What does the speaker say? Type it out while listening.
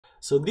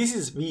So this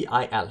is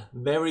VIL,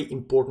 very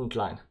important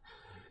line.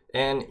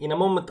 And in a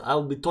moment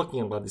I'll be talking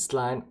about this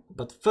line,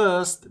 but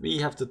first we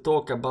have to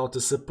talk about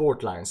the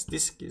support lines.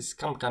 This is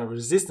some kind of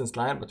resistance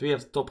line, but we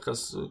have to talk about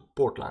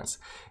support lines.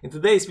 In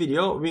today's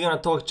video we're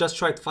gonna just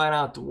try to find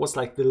out what's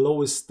like the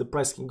lowest the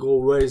price can go,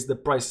 where is the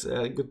price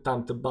good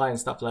time to buy and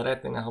stuff like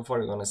that, and how far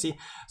you're gonna see.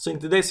 So in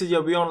today's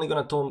video we're only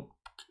gonna talk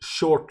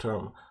short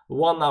term,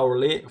 1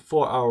 hourly,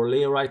 4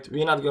 hourly, right?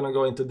 We're not gonna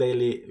go into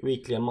daily,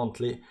 weekly and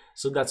monthly,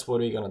 so that's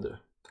what we're gonna do.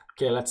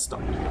 Okay, let's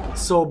start.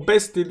 So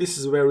basically this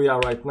is where we are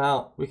right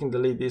now. We can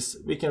delete this,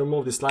 we can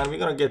remove this line. We're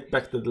gonna get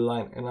back to the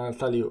line and I'll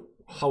tell you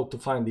how to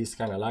find these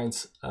kind of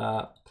lines.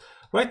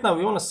 Right now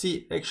we want to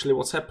see actually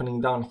what's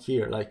happening down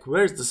here, like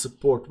where's the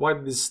support, why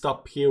did it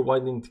stop here, why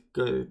didn't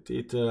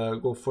it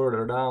go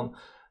further down,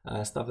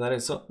 stuff like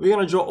that. So we're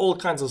gonna draw all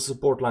kinds of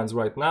support lines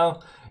right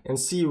now and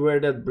see where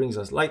that brings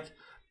us. Like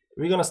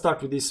we're gonna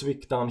start with this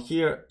wick down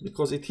here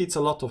because it hits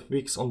a lot of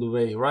wicks on the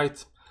way,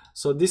 right?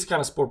 So this kind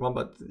of support one,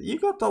 but you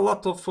got a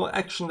lot of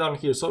action down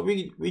here. So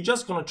we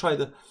just gonna try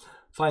to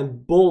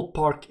find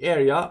ballpark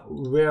area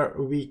where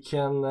we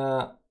can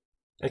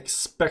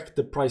expect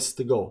the price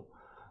to go,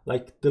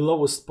 like the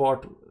lowest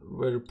part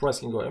where the price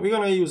can go. And we're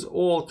gonna use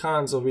all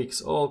kinds of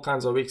wicks,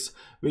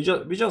 we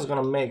just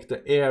gonna make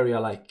the area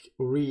like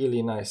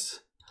really nice.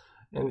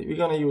 And we're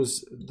gonna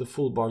use the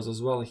full bars as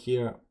well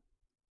here.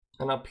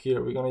 And up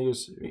here we're gonna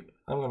use,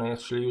 I'm gonna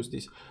actually use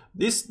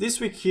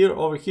this wick here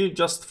over here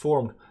just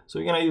formed, so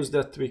we're gonna use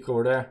that wick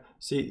over there.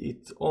 See,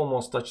 it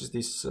almost touches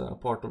this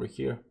part over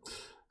here.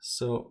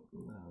 So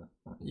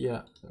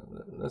yeah,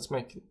 let's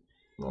make it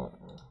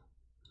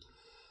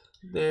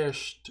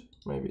dashed,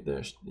 maybe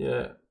dashed.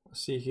 Yeah,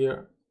 see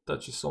here,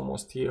 touches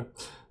almost here.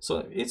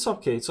 So it's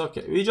okay, it's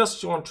okay. We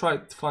just want to try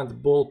to find the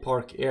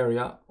ballpark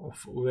area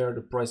of where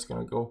the price is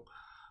gonna go.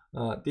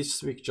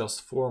 This wick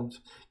just formed.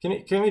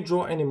 Can we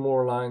draw any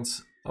more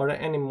lines? Are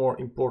there any more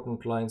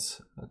important lines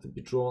to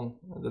be drawn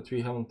that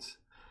we haven't?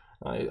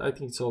 I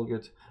think it's all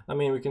good. I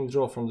mean, we can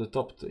draw from the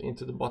top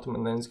into the bottom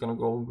and then it's gonna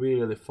go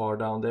really far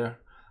down there.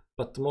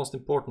 But the most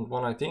important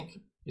one, I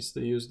think, is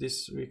to use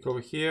this wick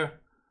over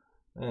here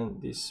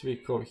and this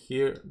wick over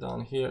here,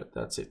 down here.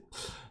 That's it.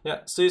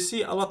 Yeah, so you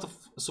see a lot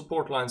of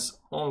support lines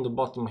on the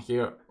bottom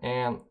here,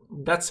 and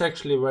that's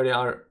actually where they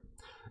are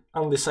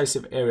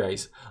undecisive area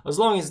is. As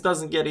long as it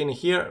doesn't get in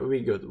here,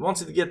 we're good.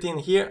 Once it gets in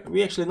here,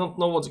 we actually don't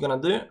know what's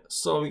gonna do,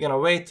 so we're gonna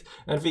wait.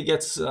 And if it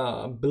gets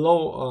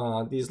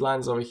below these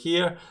lines over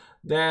here,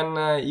 then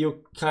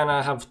you kind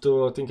of have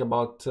to think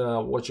about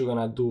what you're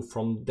gonna do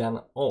from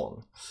then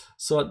on.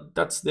 So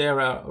that's the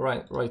area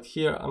right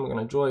here. I'm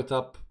gonna draw it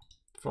up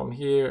from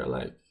here,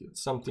 like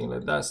something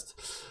like that.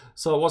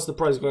 So what's the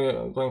price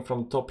going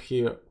from top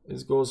here?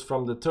 It goes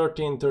from the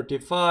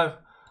 1335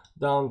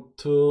 down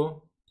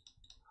to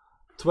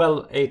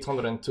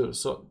 12,802.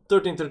 So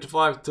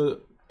 1335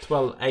 to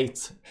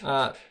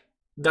 12,800.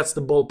 That's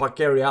the ballpark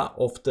area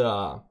of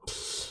the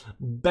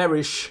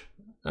bearish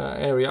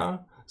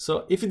area.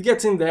 So if it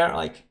gets in there,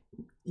 like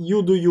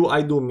you do you,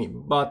 I do me.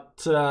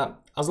 But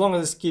as long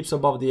as it keeps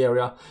above the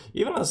area,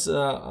 even as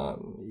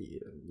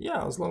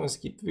yeah, as long as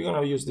we're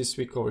gonna use this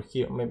wick over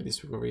here, maybe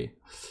this wick over here.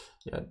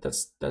 Yeah,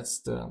 that's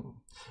the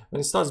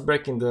when it starts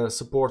breaking the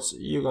supports,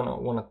 you're gonna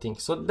want to think.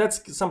 So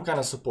that's some kind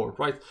of support,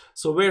 right?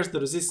 So where's the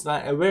resistance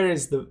line and where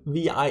is the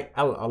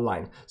VIL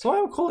line? So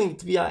I'm calling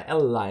it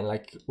VIL line,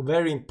 like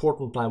very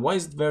important line. Why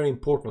is it very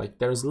important? Like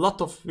there's a lot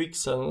of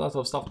wicks and a lot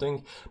of stuff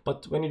doing,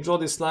 but when you draw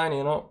this line,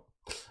 you know,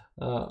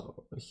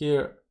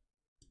 here,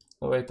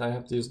 oh wait, I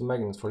have to use the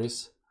magnet for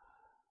this.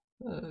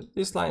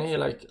 This line here,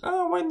 like,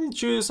 oh, why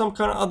didn't you use some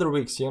kind of other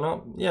wicks, you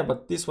know? Yeah,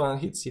 but this one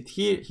hits it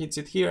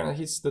here, and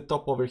hits the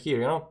top over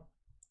here, you know?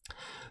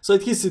 So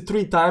it hits it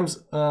 3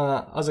 times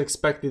as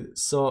expected,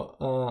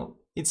 so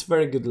it's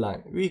very good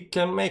line. We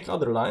can make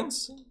other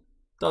lines,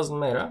 doesn't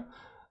matter.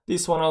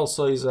 This one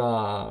also is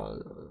a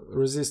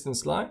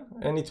resistance line,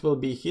 and it will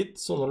be hit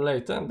sooner or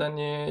later, and then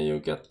you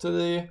get to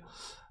the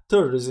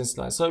third resistance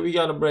line. So we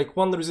gotta break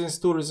 1 resistance,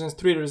 2 resistance,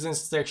 3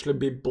 resistance to actually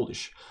be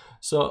bullish.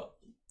 So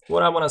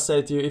what I want to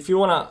say to you, if you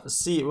want to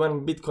see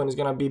when Bitcoin is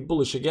going to be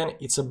bullish again,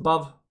 it's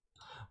above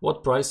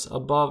what price?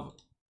 Above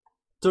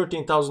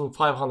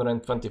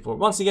 13,524.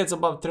 Once it gets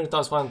above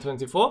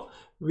 13,524,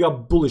 we are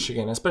bullish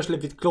again, especially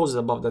if it closes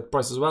above that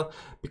price as well,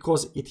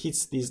 because it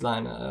hits these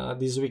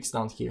these wicks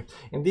down here.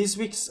 And these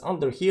wicks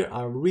under here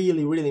are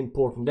really, really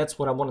important. That's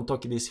what I want to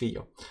talk in this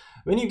video.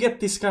 When you get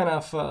this kind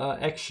of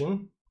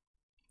action,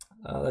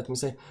 let me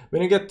say,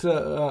 when you get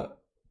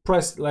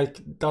price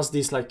like does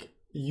this like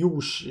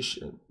U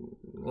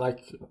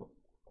like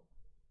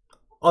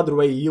other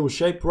way U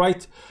shape,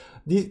 right?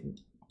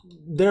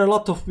 There are a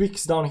lot of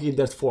wicks down here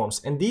that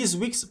forms, and these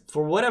wicks,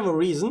 for whatever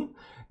reason,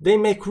 they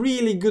make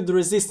really good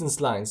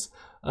resistance lines,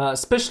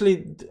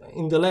 especially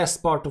in the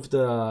last part of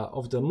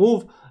the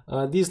move.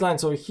 These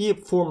lines over here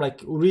form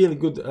like really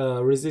good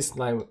resistance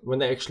line when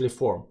they actually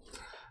form.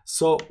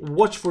 So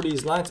watch for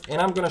these lines, and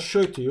I'm gonna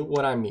show to you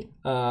what I mean.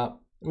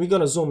 We're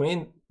gonna zoom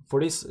in for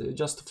this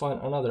just to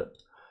find another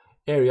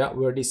area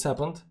where this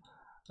happened.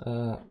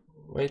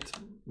 Wait,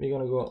 we're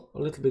gonna go a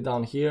little bit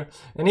down here,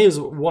 and here's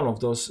one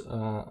of those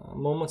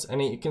moments,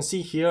 and you can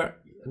see here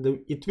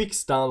it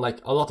wicks down like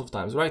a lot of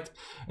times, right?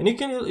 And you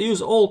can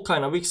use all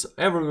kind of wicks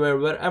everywhere,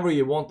 wherever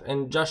you want,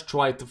 and just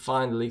try to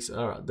find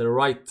the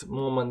right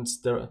moments,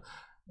 the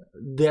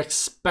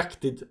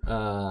expected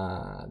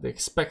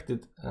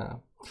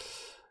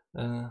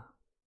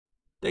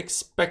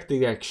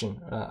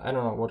action. I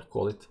don't know what to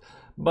call it,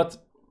 but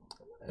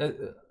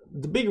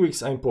the big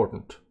wicks are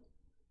important.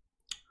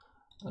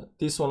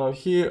 This one over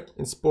here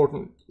is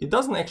important. It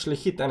doesn't actually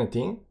hit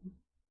anything,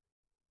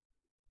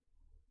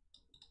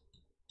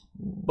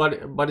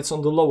 but it's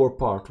on the lower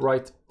part,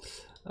 right?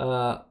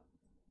 And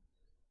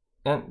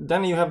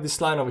then you have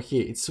this line over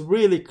here. It's a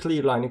really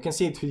clear line. You can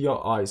see it with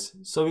your eyes.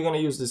 So we're gonna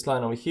use this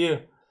line over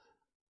here,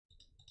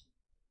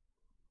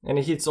 and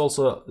it hits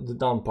also the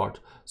down part.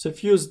 So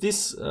if you use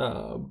this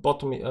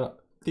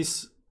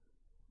this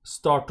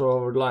start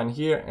over line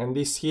here and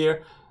this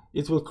here,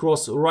 it will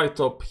cross right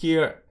up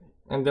here,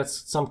 and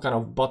that's some kind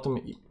of bottom.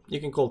 You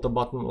can call it a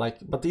bottom, like,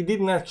 but it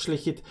didn't actually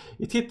hit.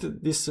 It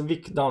hit this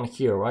wick down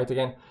here, right?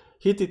 Again,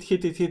 hit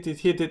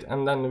it,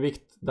 and then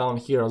wick down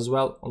here as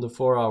well on the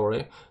 4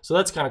 hour. So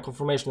that's kind of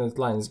confirmation that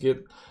line is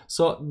good.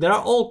 So there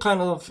are all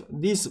kind of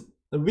these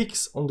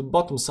wicks on the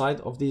bottom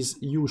side of these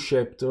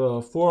U-shaped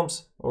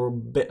forms or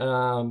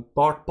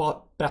bar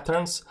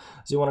patterns,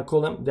 as you want to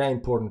call them. They're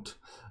important.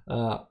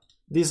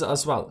 These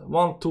as well,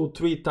 1, 2,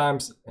 3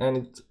 times, and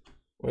it.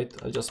 Wait,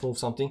 I just moved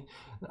something.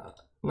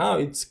 Now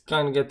it's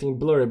kind of getting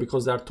blurry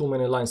because there are too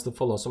many lines to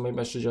follow. So maybe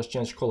I should just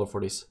change color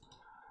for this.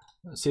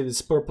 See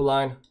this purple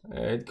line?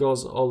 It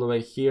goes all the way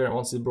here.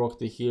 Once it broke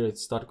to here, it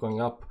started going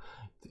up.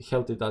 It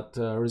held it at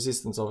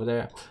resistance over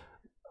there.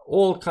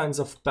 All kinds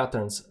of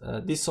patterns.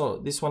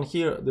 This one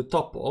here, the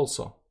top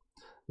also.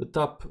 The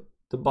top,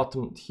 the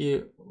bottom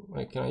here.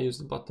 Where can I use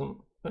the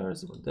bottom?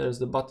 There's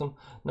the bottom.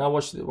 Now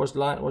watch the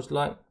line. Watch the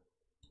line.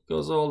 It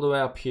goes all the way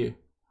up here.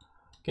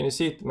 Can you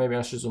see it? Maybe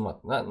I should zoom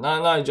out.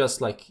 Now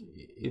just like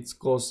it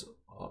goes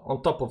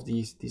on top of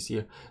these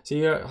here. See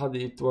here how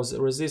it was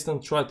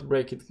resistant. Tried to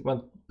break it,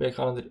 went back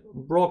under it,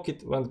 broke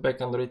it, went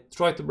back under it.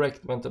 Tried to break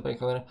it, went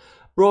back under it,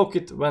 broke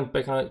it, went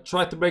back under it.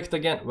 Tried to break it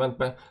again, went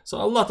back. So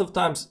a lot of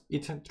times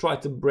it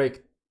tried to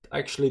break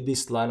actually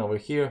this line over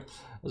here,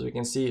 as we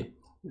can see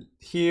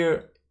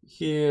here,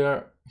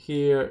 here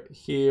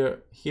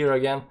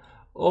again.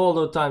 All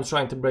the time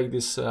trying to break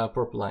this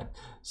purple line.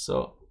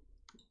 So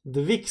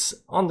the wicks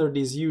under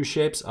these U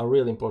shapes are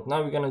really important.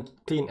 Now we're gonna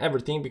clean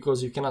everything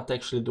because you cannot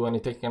actually do any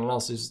technical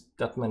analysis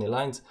that many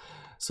lines.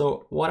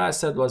 So what I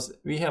said was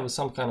we have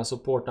some kind of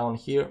support down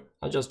here.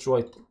 I just draw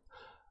it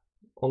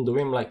on the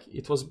whim, like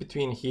it was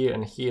between here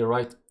and here,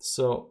 right?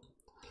 So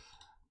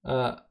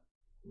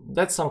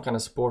that's some kind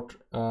of support.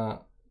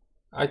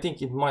 I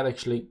think it might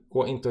actually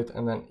go into it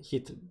and then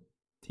hit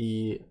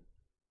the.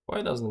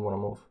 Why doesn't it want to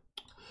move?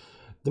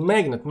 The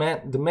magnet,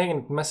 man, the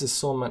magnet messes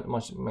so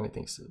many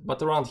things.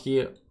 But around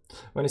here,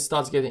 when it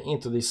starts getting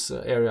into this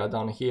area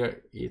down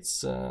here,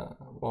 it's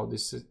wow,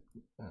 this is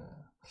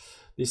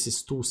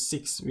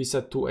 2.6. We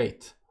said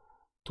 2.8.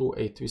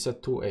 2.8. We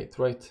said 2.8,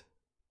 right?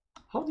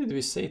 How did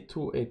we say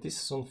 2.8?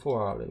 This is on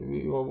 4 hourly.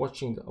 We were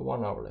watching the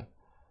 1 hourly.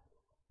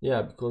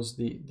 Yeah, because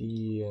the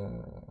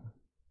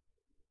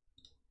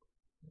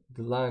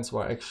lines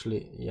were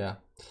actually, yeah,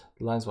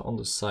 the lines were on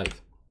the side.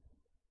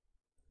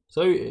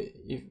 So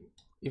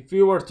if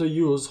we were to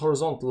use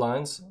horizontal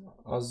lines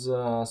as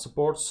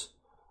supports,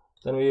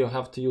 then we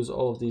have to use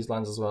all of these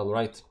lines as well,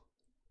 right?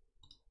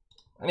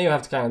 And you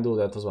have to kind of do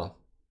that as well.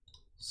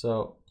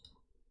 So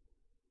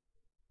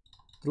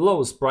the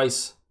lowest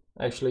price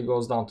actually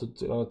goes down to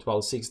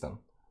 12.6 then.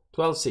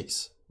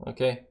 12.6,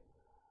 okay?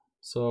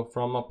 So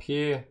from up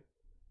here,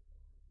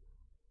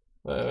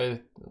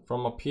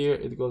 from up here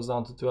it goes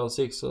down to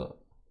 12.6. So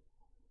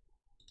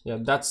yeah,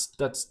 that's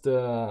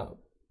the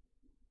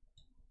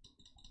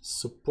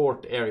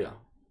support area.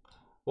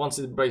 Once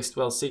it breaks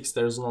 12.6,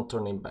 there's no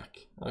turning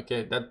back.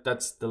 Okay,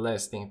 that's the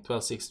last thing.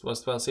 12.6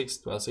 was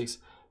 12.6, 12.6.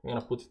 We're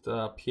gonna put it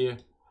up here.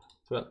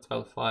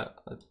 12.5.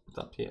 Put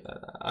up here.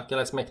 Okay,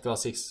 let's make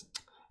 12.6.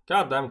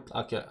 God damn.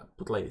 Okay,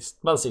 put like this.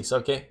 12.6.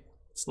 Okay,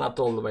 it's not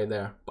all the way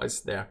there, but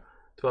it's there.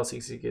 12.6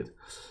 is good.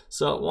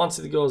 So once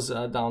it goes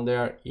down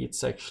there,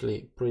 it's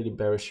actually pretty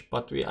bearish.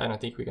 But I don't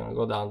think we're gonna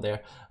go down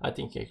there. I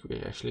think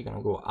we're actually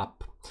gonna go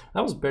up.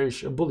 I was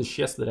bullish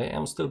yesterday.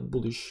 I'm still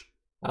bullish.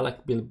 I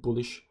like being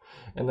bullish.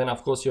 And then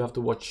of course you have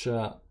to watch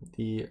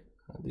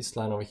this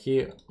line over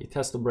here. It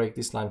has to break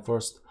this line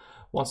first.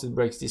 Once it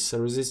breaks these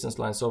resistance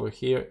lines over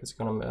here, it's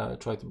gonna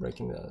try to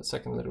break in the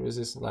secondary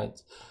resistance line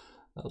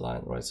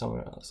right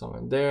somewhere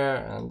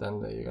there, and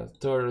then you got the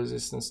third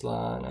resistance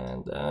line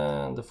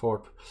and the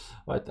fourth,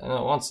 right?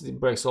 And once it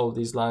breaks all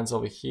these lines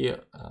over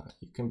here,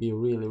 you can be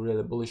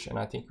really bullish. And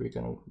I think we're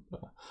gonna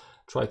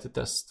try to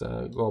test,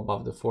 go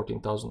above the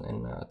 14,000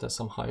 and test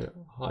some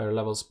higher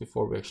levels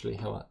before we actually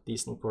have a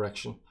decent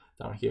correction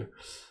down here.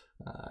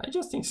 I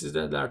just think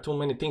that there are too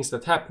many things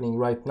that are happening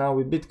right now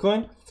with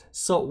Bitcoin,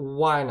 so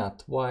why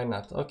not?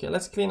 Okay,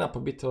 let's clean up a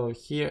bit over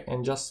here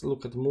and just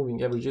look at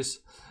moving averages.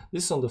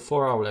 This is on the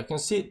 4 hourly. I can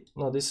see,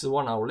 no, this is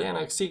 1 hourly, and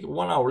I see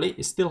 1 hourly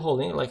is still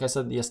holding, like I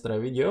said yesterday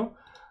video.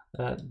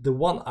 The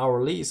 1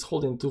 hourly is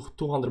holding to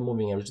 200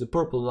 moving average. The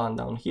purple line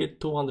down here,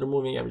 200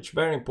 moving average,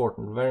 very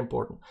important, very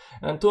important.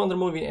 And 200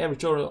 moving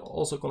average are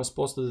also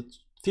corresponds to the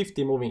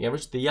 50 moving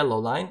average, the yellow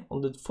line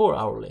on the 4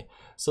 hourly.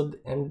 So,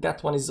 and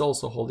that one is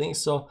also holding.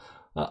 So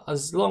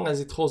as long as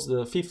it holds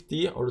the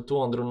 50 or the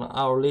 200 on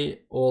hourly,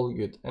 all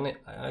good. And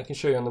I can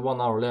show you on the 1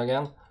 hourly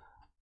again.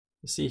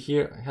 You see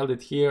here, held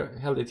it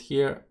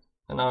here,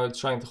 and now it's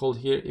trying to hold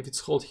here. If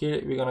it's hold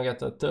here, we're gonna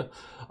get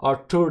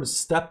our third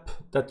step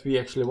that we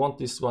actually want.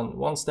 This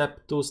one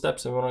step, 2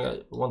 steps, and we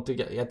want to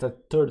get a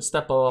third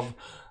step of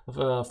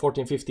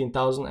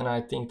 14,000-15,000, and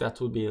I think that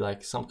would be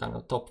like some kind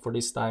of top for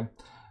this time,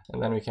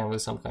 and then we can do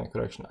some kind of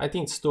correction. I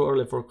think it's too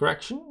early for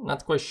correction,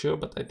 not quite sure,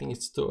 but I think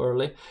it's too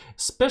early.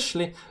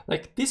 Especially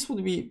like this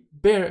would be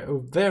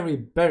very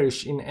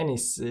bearish in any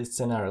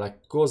scenario.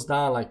 Like goes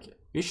down, like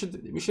we should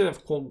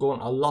have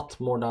gone a lot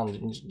more down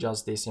than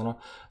just this, you know.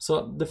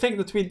 So the fact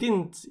that we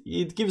didn't,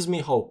 it gives me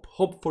hope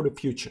for the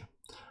future.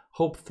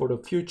 Hope for the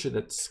future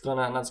that's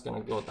not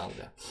gonna go down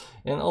there.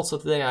 And also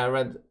today I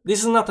read,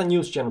 this is not a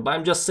news channel, but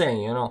I'm just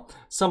saying, you know,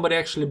 somebody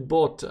actually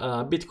bought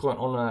Bitcoin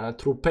on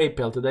through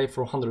PayPal today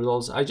for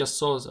 $100. I just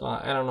saw,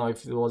 I don't know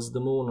if it was the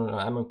Moon or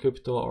MM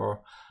Crypto,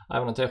 or I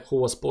don't know who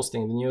was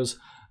posting the news,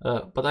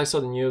 but I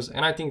saw the news,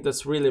 and I think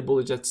that's really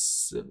bullish. That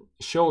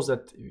shows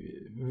that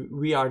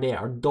we are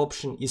there.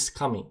 Adoption is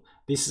coming.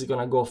 This is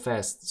gonna go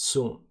fast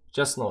soon.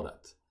 Just know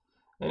that.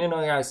 And you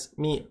know, guys,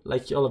 me,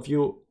 like all of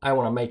you, I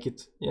want to make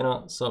it, you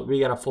know, so we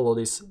gotta follow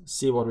this,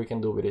 see what we can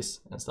do with this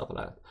and stuff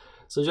like that.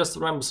 So just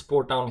remember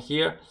support down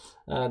here.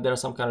 There's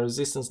some kind of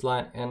resistance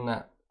line,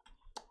 and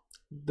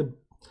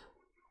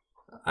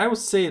I would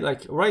say,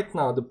 like right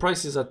now the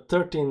price is at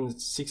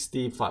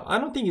 1365. I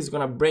don't think it's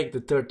gonna break the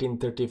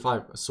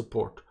 1335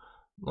 support.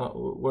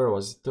 No, where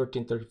was it?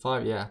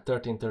 1335? Yeah,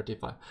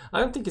 1335. I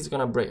don't think it's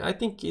gonna break. I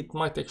think it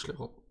might actually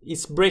hold.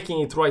 It's breaking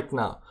it right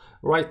now.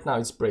 Right now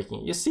it's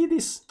breaking. You see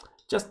this?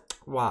 Just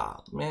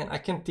wow, man, I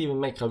can't even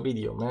make a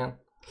video, man.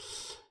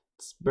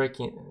 It's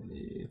breaking.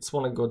 It's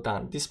wanna go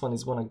down. This one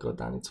is wanna go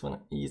down.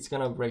 It's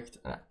gonna break.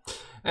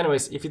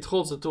 Anyways, if it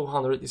holds the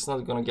 200, it's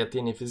not gonna get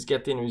in. If it's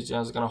get in, we're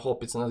just gonna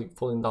hope it's not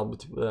falling down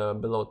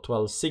below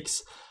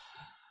 12.6.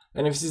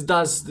 And if this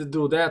does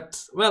do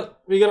that, well,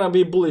 we're gonna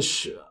be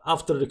bullish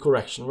after the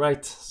correction,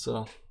 right?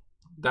 So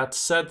that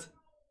said,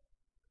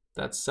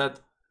 that's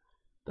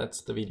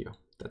the video.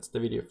 That's the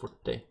video for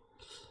today.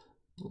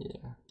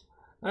 Yeah.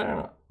 I don't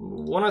know.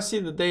 Wanna see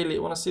the daily?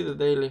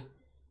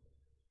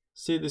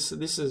 See this?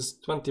 This is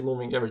 20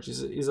 moving average.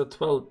 Is a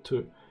 12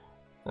 to.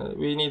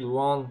 We need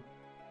 1,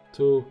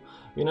 2.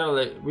 We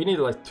need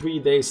like 3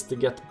 days to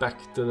get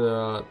back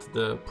to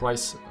the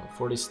price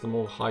for this to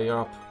move higher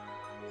up.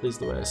 At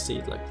least the way I see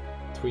it, like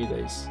 3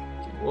 days.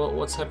 Okay. Well,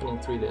 what's happening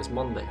 3 days?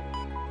 Monday.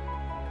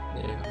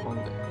 Yeah,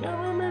 Monday.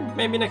 Yeah,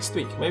 maybe next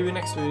week. Maybe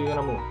next week we're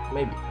gonna move.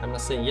 Maybe. I'm not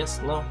saying yes.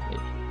 No.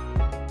 Maybe.